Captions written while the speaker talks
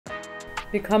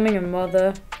Becoming a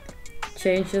mother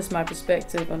changes my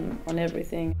perspective on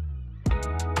everything.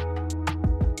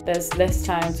 There's less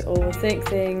time to overthink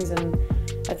things, and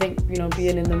I think, you know,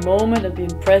 being in the moment and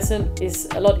being present is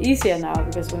a lot easier now,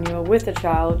 because when you're with a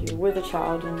child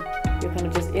and you're kind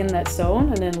of just in that zone,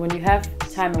 and then when you have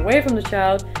time away from the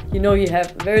child, you know you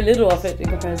have very little of it in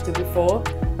comparison to before.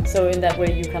 So in that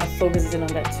way you kind of focus in on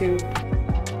that too.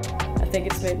 I think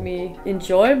it's made me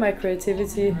enjoy my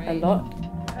creativity a lot.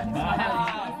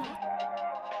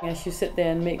 As you sit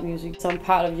there and make music, some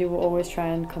part of you will always try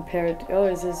and compare it. Oh,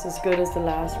 is this as good as the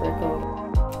last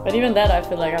record? But even that, I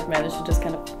feel like I've managed to just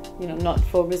kind of, you know, not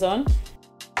focus on.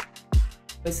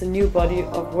 It's a new body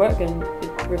of work, and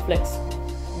it reflects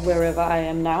wherever I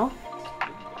am now.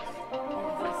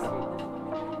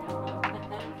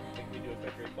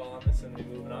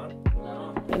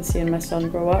 And seeing my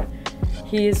son grow up,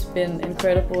 he's been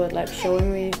incredible at like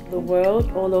showing me the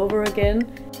world all over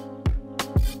again.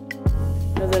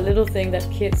 The little thing that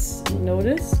kids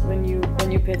notice when you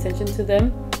pay attention to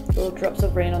them, little drops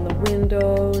of rain on the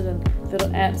windows and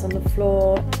little ants on the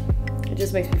floor. It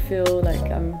just makes me feel like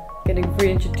I'm getting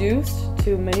reintroduced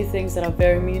to many things that are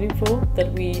very meaningful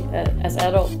that we as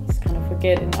adults kind of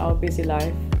forget in our busy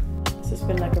life. So it's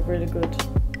been like a really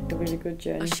good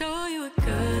journey. I'll show you a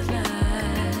good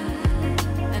life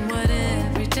and what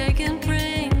every day can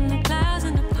bring.